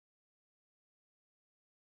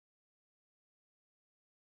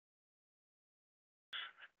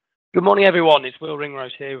Good morning, everyone. It's Will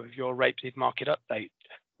Ringrose here with your rapeseed market update.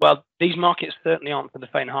 Well, these markets certainly aren't for the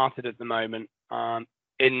faint-hearted at the moment.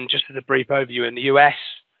 In just as a brief overview, in the US,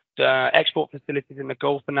 the export facilities in the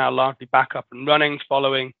Gulf are now largely back up and running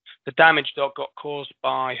following the damage that got caused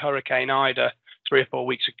by Hurricane Ida 3 or 4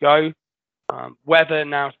 weeks ago. Weather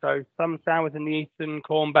now shows some showers in the eastern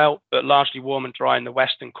Corn Belt, but largely warm and dry in the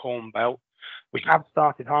western Corn Belt. We have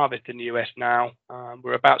started harvest in the US now.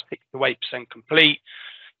 We're about 6 to 8% complete.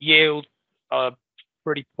 Yields are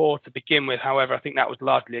pretty poor to begin with. However, I think that was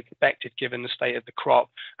largely expected given the state of the crop,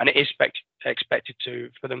 and it is expected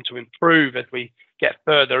for them to improve as we get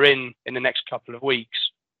further in the next couple of weeks.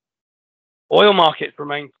 Oil markets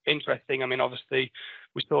remain interesting. I mean, obviously,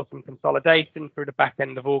 we saw some consolidation through the back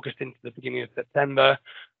end of August into the beginning of September,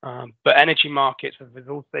 but energy markets, as we've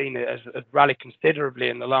all seen, has rallied considerably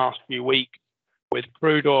in the last few weeks, with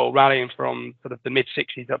crude oil rallying from sort of the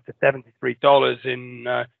mid-60s up to $73 in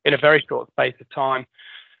a very short space of time.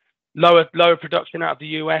 Lower production out of the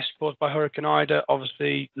US caused by Hurricane Ida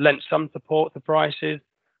obviously lent some support to prices,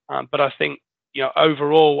 but I think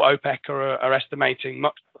overall OPEC are estimating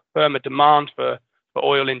much firmer demand for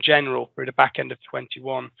oil in general through the back end of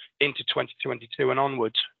 21 into 2022 and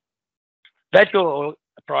onwards. Vegetable oil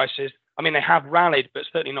prices, I mean, they have rallied, but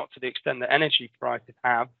certainly not to the extent that energy prices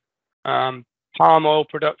have. Palm oil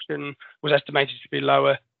production was estimated to be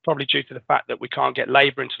lower, probably due to the fact that we can't get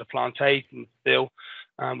labour into the plantations still.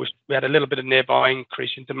 We had a little bit of nearby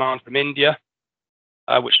increase in demand from India,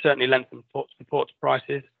 which certainly lent some support to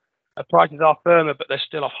prices. Prices are firmer, but they're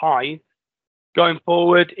still off highs. Going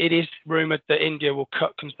forward, it is rumoured that India will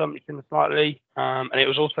cut consumption slightly, and it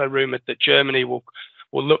was also rumoured that Germany will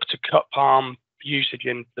look to cut palm usage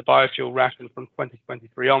in the biofuel ration from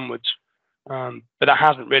 2023 onwards. But that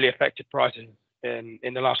hasn't really affected prices in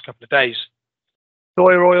the last couple of days.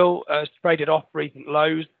 Soy oil has traded off recent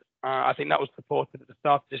lows. I think that was supported at the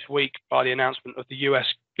start of this week by the announcement of the US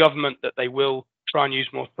government that they will try and use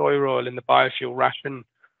more soy oil in the biofuel ration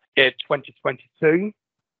in 2022.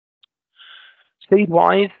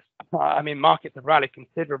 Seed-wise, I mean, markets have rallied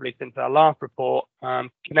considerably since our last report.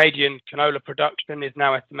 Canadian canola production is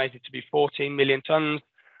now estimated to be 14 million tonnes.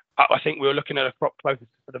 I think we were looking at a crop closer to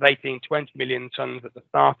sort of 18, 20 million tonnes at the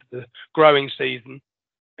start of the growing season.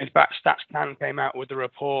 In fact, StatsCan came out with a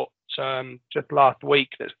report just last week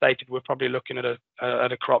that stated we're probably looking at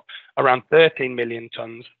a crop around 13 million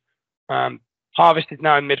tonnes. Harvest is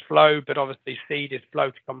now in mid-flow, but obviously seed is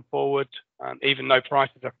slow to come forward, even though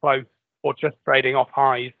prices are close or just trading off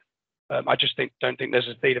highs. I just don't think there's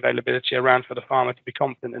a seed availability around for the farmer to be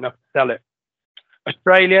confident enough to sell it.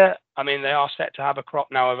 Australia, I mean, they are set to have a crop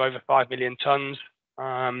now of over 5 million tonnes.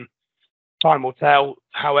 Time will tell.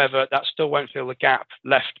 However, that still won't fill the gap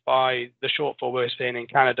left by the shortfall we're seeing in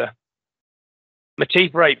Canada.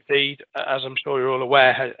 Matif rapeseed, as I'm sure you're all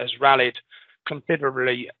aware, has rallied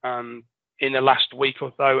considerably in the last week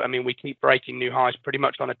or so. I mean, we keep breaking new highs pretty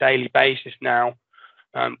much on a daily basis now.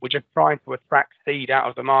 We're just trying to attract seed out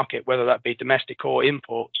of the market, whether that be domestic or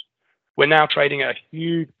imports. We're now trading at a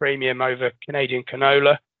huge premium over Canadian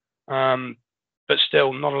canola, but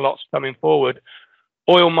still not a lot's coming forward.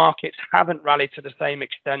 Oil markets haven't rallied to the same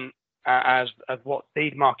extent as what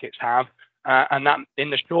seed markets have, and that in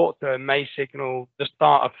the short term may signal the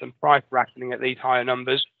start of some price rationing at these higher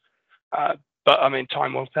numbers. But I mean,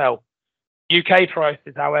 time will tell. UK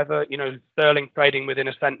prices, however, sterling trading within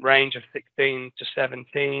a cent range of 16 to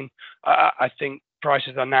 17. I think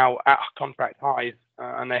prices are now at contract highs,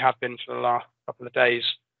 and they have been for the last couple of days.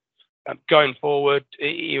 Going forward,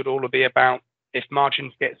 it would all be about if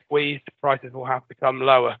margins get squeezed, prices will have to come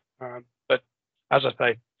lower. But as I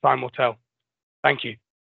say, time will tell. Thank you.